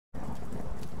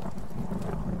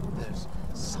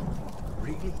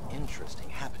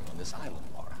this island,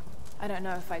 Lara. I don't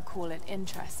know if I'd call it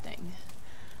interesting.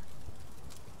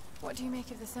 What do you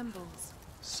make of the symbols?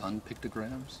 Sun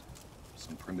pictograms?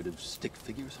 Some primitive stick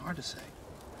figures? Hard to say.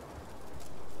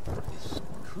 This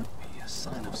could be a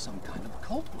sign of some kind of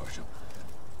cult worship.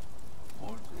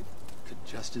 Or it could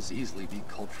just as easily be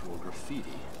cultural graffiti.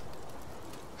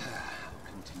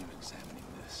 I'll continue examining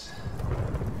this.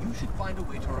 You should find a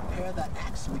way to repair that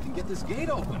axe so we can get this gate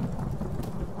open.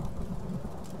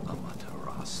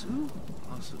 Amaterasu?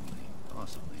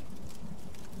 Possibly.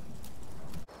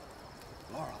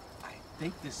 Lara, I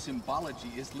think this symbology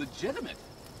is legitimate.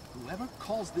 Whoever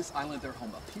calls this island their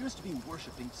home appears to be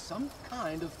worshipping some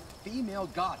kind of female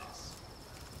goddess.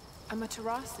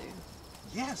 Amaterasu?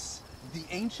 Yes, the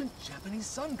ancient Japanese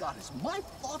sun goddess. My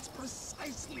thoughts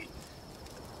precisely.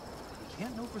 We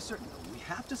can't know for certain, though. We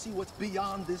have to see what's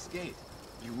beyond this gate.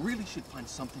 You really should find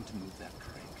something to move that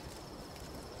crank.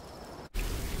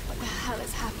 What the hell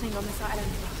is happening on this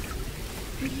island?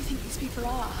 Who do you think these people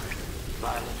are?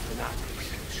 Violent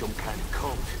fanatics, some kind of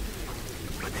cult.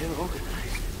 But they're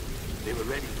organized. They were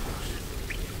ready for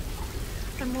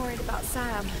us. I'm worried about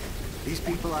Sam. These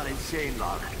people are insane,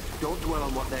 Lara. Don't dwell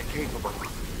on what they're capable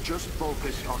of. Just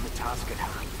focus on the task at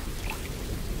hand.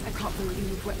 I can't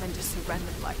believe Whitman just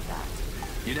surrendered like that.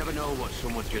 You never know what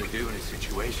someone's gonna do in a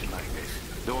situation like this.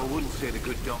 Though I wouldn't say the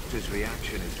good doctor's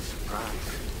reaction is a surprise.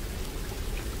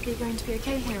 Are you going to be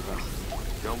okay here,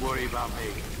 Roth? Don't worry about me.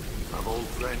 I've old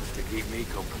friends to keep me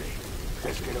company.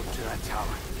 Let's get up to that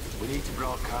tower. We need to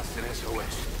broadcast an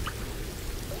SOS.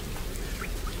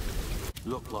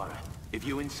 Look, Lara, if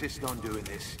you insist on doing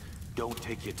this, don't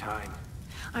take your time.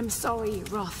 I'm sorry,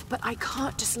 Roth, but I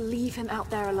can't just leave him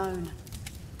out there alone.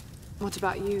 What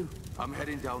about you? I'm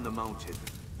heading down the mountain.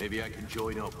 Maybe I can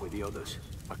join up with the others.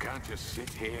 I can't just sit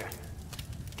here.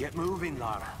 Get moving,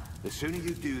 Lara. The sooner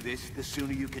you do this, the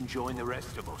sooner you can join the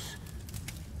rest of us.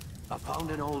 I found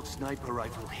an old sniper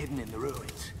rifle hidden in the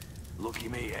ruins. Lucky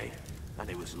me, eh? And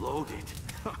it was loaded.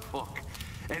 Fuck.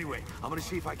 Anyway, I'm gonna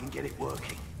see if I can get it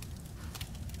working.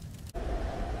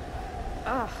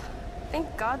 Ugh.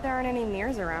 Thank God there aren't any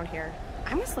mirrors around here.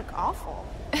 I must look awful.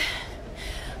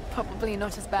 Probably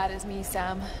not as bad as me,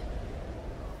 Sam.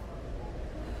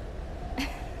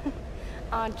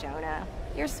 Aw, Jonah.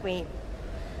 You're sweet.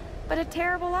 But a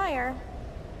terrible liar.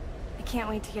 I can't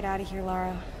wait to get out of here,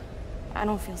 Lara. I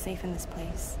don't feel safe in this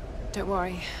place. Don't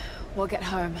worry. We'll get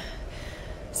home.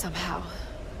 Somehow.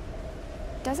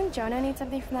 Doesn't Jonah need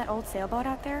something from that old sailboat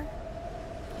out there?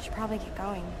 You should probably get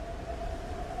going.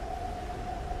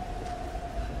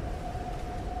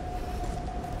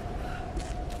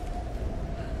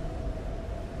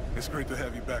 It's great to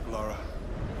have you back, Lara.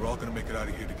 We're all gonna make it out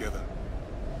of here together.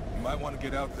 You might want to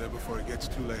get out there before it gets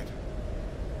too late.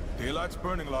 Daylight's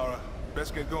burning, Lara.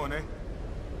 Best get going, eh?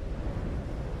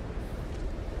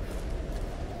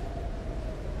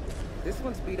 This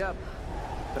one's beat up,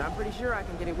 but I'm pretty sure I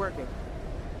can get it working.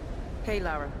 Hey,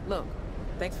 Lara, look.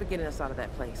 Thanks for getting us out of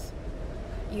that place.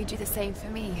 You do the same for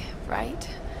me, right?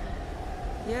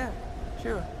 Yeah,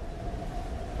 sure.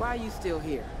 Why are you still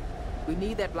here? We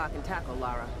need that block and tackle,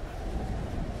 Lara.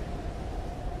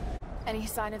 Any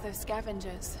sign of those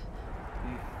scavengers?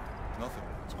 Nothing.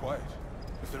 It's quiet.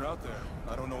 If they're out there,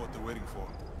 I don't know what they're waiting for.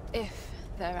 If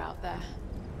they're out there.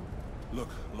 Look,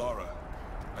 Lara,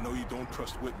 I know you don't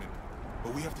trust Whitman,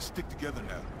 but we have to stick together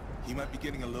now. He might be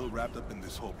getting a little wrapped up in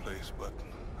this whole place, but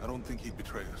I don't think he'd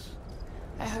betray us.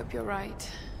 I hope you're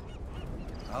right.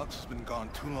 Alex has been gone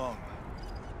too long.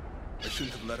 I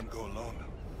shouldn't have let him go alone.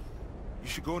 You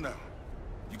should go now.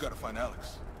 You gotta find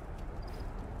Alex.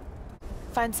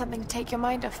 Find something to take your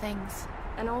mind off things.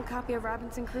 An old copy of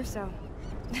Robinson Crusoe.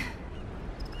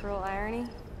 Cruel irony.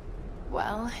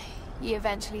 Well, he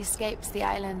eventually escapes the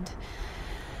island.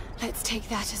 Let's take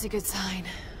that as a good sign.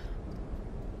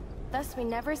 Thus we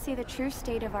never see the true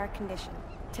state of our condition,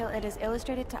 till it is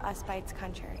illustrated to us by its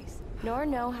contraries, nor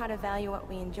know how to value what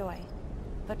we enjoy.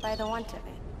 But by the want of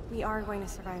it, we are going to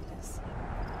survive this.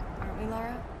 Aren't we,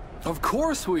 Lara? Of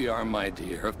course we are, my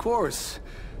dear. Of course.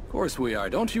 Of course we are.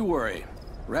 Don't you worry.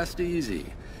 Rest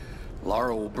easy.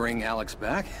 Lara will bring Alex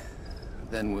back.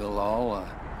 Then we'll all,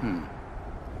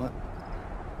 What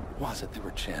was it they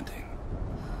were chanting?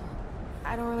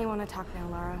 I don't really want to talk now,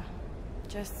 Lara.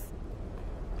 Just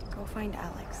go find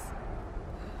Alex.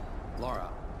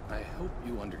 Lara, I hope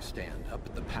you understand. Up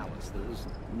at the palace, there was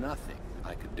nothing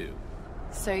I could do.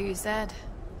 So you said?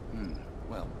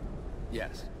 Well,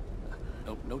 yes.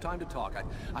 No time to talk.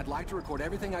 I'd like to record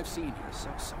everything I've seen here. So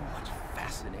much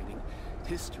fascinating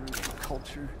history and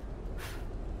culture.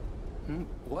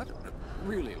 What?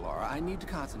 Really, Lara, I need to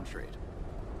concentrate.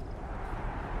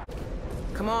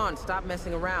 Come on, stop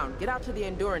messing around. Get out to the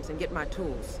Endurance and get my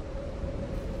tools.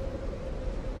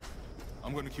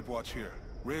 I'm gonna keep watch here.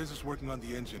 Reyes is working on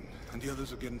the engine, and the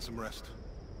others are getting some rest.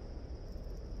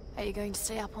 Are you going to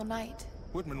stay up all night?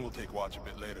 Whitman will take watch a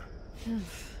bit later.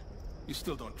 You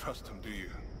still don't trust him, do you?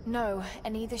 No,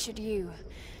 and neither should you.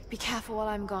 Be careful while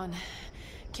I'm gone.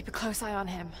 Keep a close eye on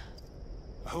him.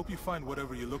 I hope you find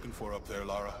whatever you're looking for up there,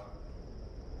 Lara.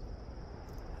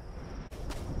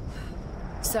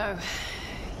 So,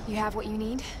 you have what you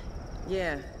need?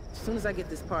 Yeah, as soon as I get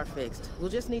this part fixed. We'll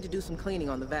just need to do some cleaning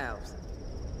on the valves.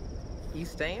 You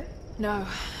staying? No,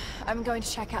 I'm going to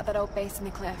check out that old base in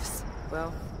the cliffs.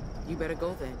 Well, you better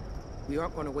go then. We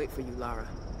aren't going to wait for you, Lara.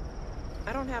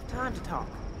 I don't have time to talk.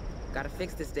 Gotta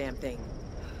fix this damn thing.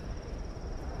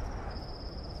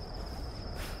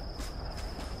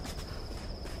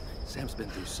 Sam's been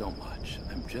through so much.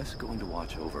 I'm just going to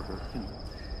watch over her, you know,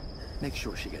 make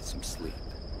sure she gets some sleep.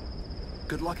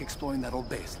 Good luck exploring that old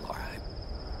base, Lara.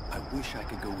 I wish I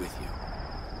could go with you.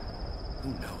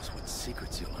 Who knows what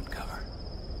secrets you'll uncover.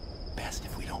 Best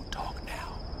if we don't talk.